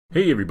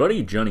Hey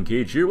everybody, Johnny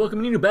Cage here,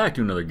 welcoming you back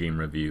to another game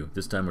review.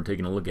 This time we're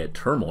taking a look at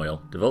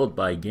Turmoil, developed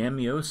by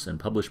Gamios and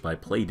published by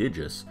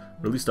Playdigious,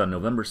 released on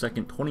November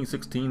 2nd,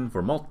 2016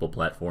 for multiple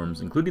platforms,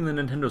 including the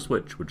Nintendo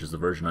Switch, which is the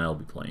version I'll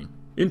be playing.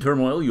 In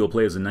Turmoil, you will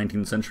play as a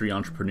 19th century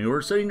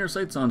entrepreneur, setting your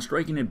sights on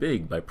striking it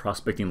big by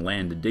prospecting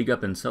land to dig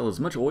up and sell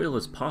as much oil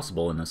as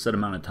possible in a set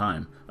amount of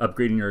time,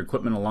 upgrading your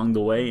equipment along the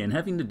way, and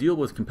having to deal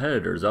with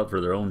competitors out for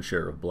their own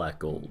share of black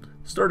gold.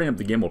 Starting up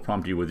the game will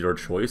prompt you with your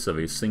choice of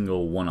a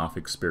single one-off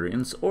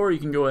experience, or you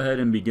can go ahead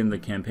and begin the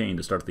campaign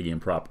to start the game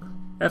proper.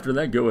 After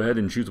that, go ahead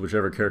and choose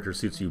whichever character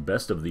suits you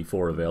best of the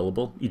four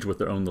available, each with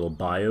their own little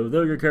bio,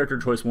 though your character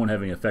choice won't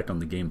have any effect on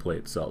the gameplay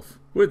itself.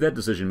 With that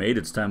decision made,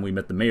 it's time we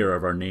met the mayor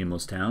of our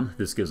nameless town.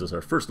 This gives us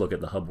our first look at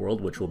the hub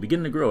world, which will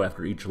begin to grow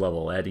after each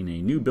level, adding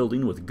a new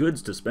building with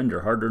goods to spend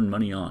your hard-earned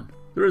money on.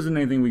 There isn't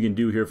anything we can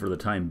do here for the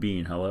time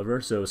being,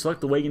 however, so select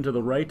the wagon to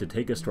the right to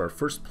take us to our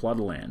first plot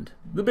of land.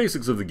 The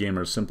basics of the game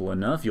are simple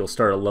enough. You'll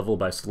start a level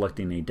by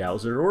selecting a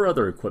dowser or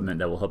other equipment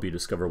that will help you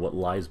discover what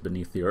lies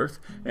beneath the earth,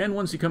 and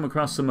once you come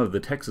across some of the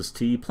Texas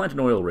tea, plant an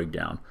oil rig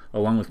down,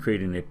 along with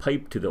creating a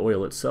pipe to the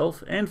oil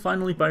itself, and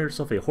finally buy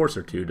yourself a horse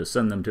or two to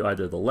send them to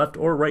either the left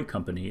or right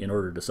company in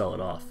order to sell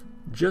it off.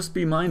 Just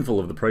be mindful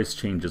of the price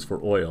changes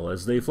for oil,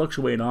 as they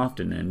fluctuate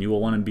often, and you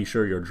will want to be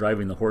sure you're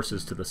driving the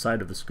horses to the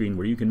side of the screen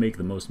where you can make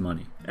the most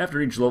money.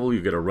 After each level,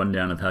 you get a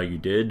rundown of how you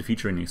did,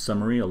 featuring a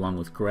summary along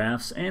with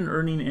graphs and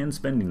earning and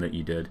spending that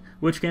you did,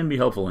 which can be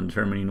helpful in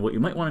determining what you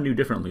might want to do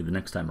differently the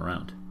next time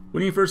around.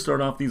 When you first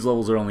start off, these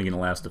levels are only going to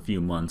last a few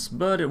months,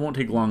 but it won't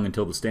take long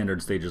until the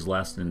standard stages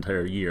last an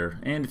entire year,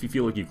 and if you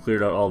feel like you've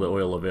cleared out all the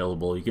oil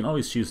available, you can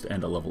always choose to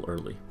end a level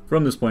early.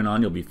 From this point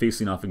on, you'll be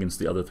facing off against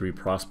the other three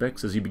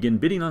prospects as you begin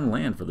bidding on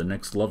land for the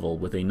next level,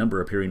 with a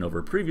number appearing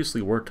over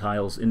previously worked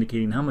tiles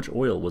indicating how much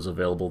oil was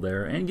available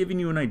there and giving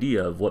you an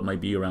idea of what might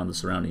be around the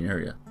surrounding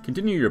area.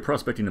 Continue your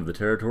prospecting of the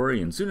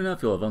territory, and soon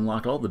enough you'll have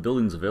unlocked all the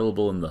buildings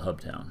available in the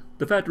hub town.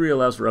 The factory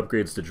allows for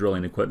upgrades to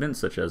drilling equipment,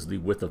 such as the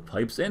width of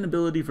pipes and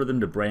ability for them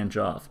to branch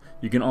off.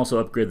 You can also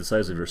upgrade the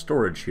size of your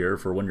storage here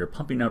for when you're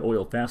pumping out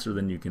oil faster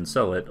than you can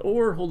sell it,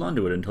 or hold on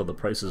to it until the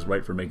price is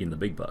right for making the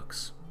big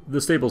bucks. The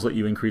stables let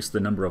you increase the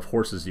number of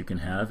horses you can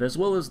have, as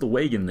well as the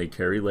wagon they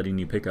carry, letting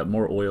you pick up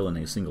more oil in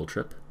a single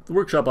trip. The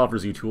workshop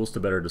offers you tools to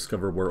better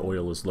discover where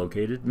oil is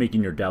located,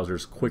 making your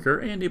dowsers quicker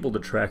and able to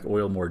track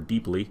oil more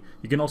deeply.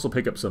 You can also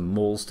pick up some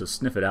moles to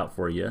sniff it out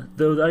for you,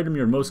 though the item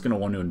you're most going to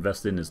want to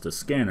invest in is the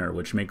scanner,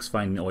 which makes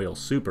finding oil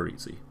super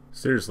easy.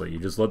 Seriously, you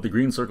just let the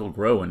green circle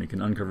grow and it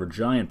can uncover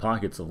giant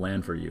pockets of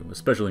land for you,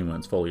 especially when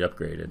it's fully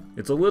upgraded.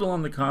 It's a little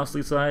on the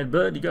costly side,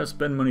 but you gotta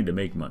spend money to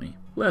make money.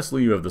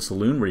 Lastly, you have the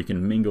saloon where you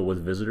can mingle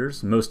with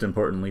visitors, most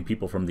importantly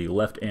people from the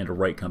left and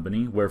right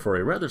company, where for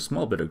a rather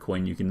small bit of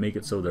coin you can make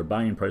it so their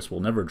buying price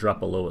will never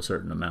drop below a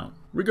certain amount.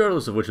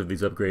 Regardless of which of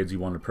these upgrades you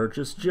want to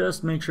purchase,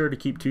 just make sure to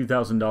keep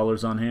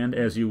 $2,000 on hand,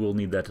 as you will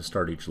need that to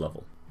start each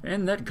level.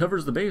 And that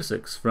covers the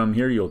basics. From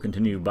here you'll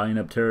continue buying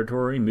up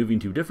territory, moving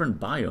to different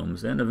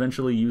biomes, and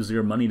eventually use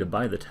your money to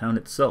buy the town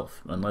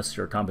itself, unless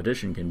your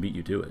competition can beat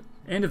you to it.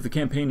 And if the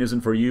campaign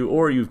isn't for you,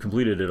 or you've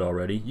completed it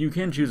already, you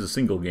can choose a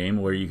single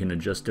game where you can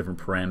adjust different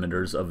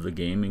parameters of the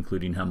game,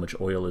 including how much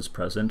oil is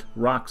present,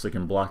 rocks that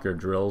can block your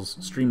drills,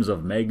 streams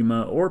of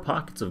magma, or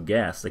pockets of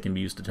gas that can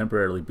be used to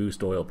temporarily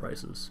boost oil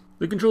prices.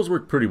 The controls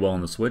work pretty well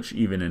on the Switch,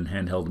 even in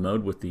handheld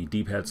mode, with the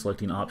D-pad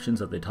selecting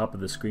options at the top of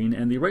the screen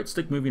and the right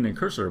stick moving a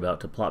cursor about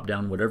to plop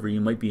down whatever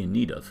you might be in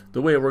need of.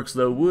 The way it works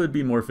though would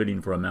be more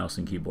fitting for a mouse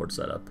and keyboard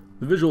setup.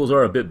 The visuals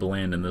are a bit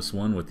bland in this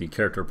one, with the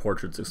character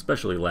portraits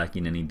especially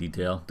lacking any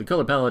detail. The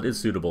color palette is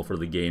suitable for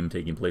the game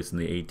taking place in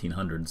the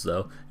 1800s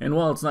though, and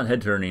while it's not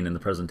head-turning in the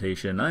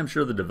presentation, I'm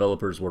sure the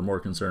developers were more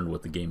concerned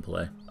with the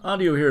gameplay.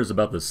 Audio here is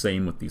about the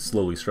same, with the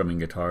slowly strumming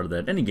guitar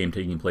that any game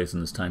taking place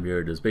in this time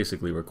period is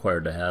basically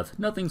required to have.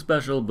 Nothing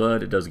special,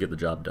 but it does get the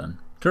job done.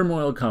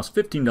 Turmoil costs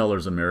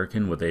 $15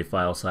 American with a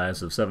file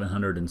size of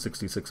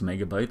 766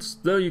 megabytes,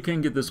 though you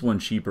can get this one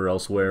cheaper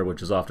elsewhere,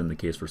 which is often the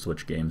case for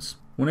Switch games.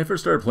 When I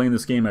first started playing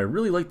this game, I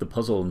really liked the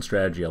puzzle and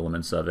strategy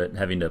elements of it.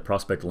 Having to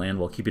prospect land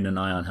while keeping an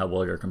eye on how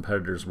well your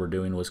competitors were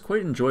doing was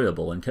quite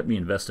enjoyable and kept me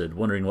invested,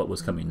 wondering what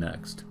was coming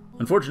next.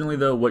 Unfortunately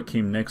though, what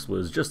came next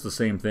was just the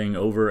same thing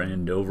over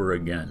and over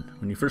again.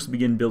 When you first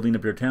begin building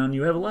up your town,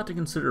 you have a lot to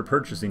consider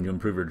purchasing to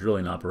improve your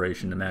drilling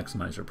operation to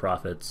maximize your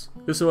profits.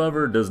 This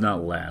however does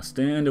not last,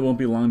 and it won't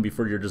be long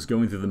before you're just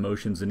going through the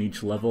motions in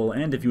each level,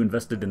 and if you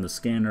invested in the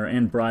scanner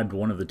and bribed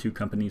one of the two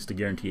companies to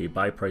guarantee a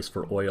buy price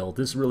for oil,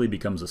 this really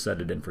becomes a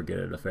set it and forget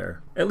it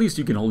affair. At least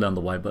you can hold down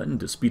the Y button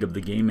to speed up the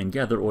game and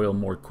gather oil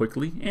more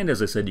quickly, and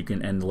as I said, you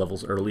can end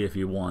levels early if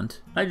you want.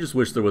 I just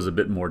wish there was a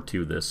bit more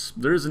to this.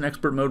 There is an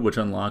expert mode which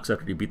unlocks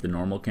after you beat the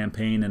normal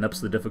campaign and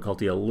ups the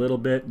difficulty a little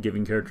bit,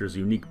 giving characters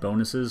unique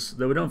bonuses,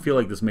 though I don't feel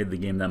like this made the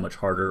game that much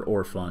harder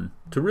or fun.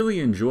 To really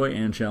enjoy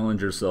and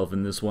challenge yourself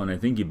in this one, I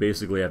think you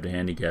basically have to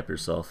handicap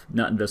yourself,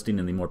 not investing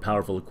in the more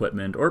powerful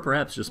equipment, or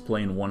perhaps just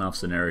playing one-off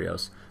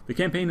scenarios. The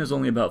campaign is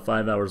only about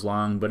 5 hours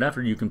long, but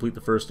after you complete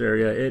the first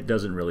area, it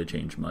doesn't really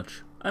change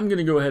much. I'm going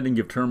to go ahead and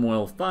give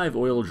Turmoil 5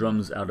 oil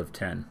drums out of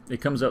 10. It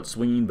comes out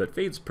swinging, but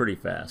fades pretty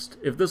fast.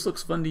 If this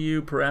looks fun to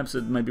you, perhaps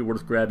it might be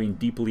worth grabbing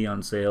deeply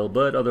on sale,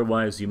 but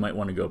otherwise you might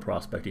want to go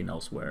prospecting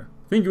elsewhere.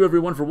 Thank you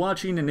everyone for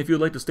watching, and if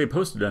you'd like to stay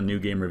posted on new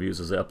game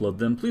reviews as I upload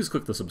them, please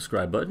click the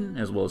subscribe button,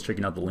 as well as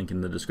checking out the link in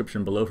the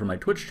description below for my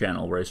Twitch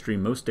channel where I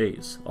stream most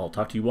days. I'll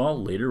talk to you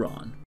all later on.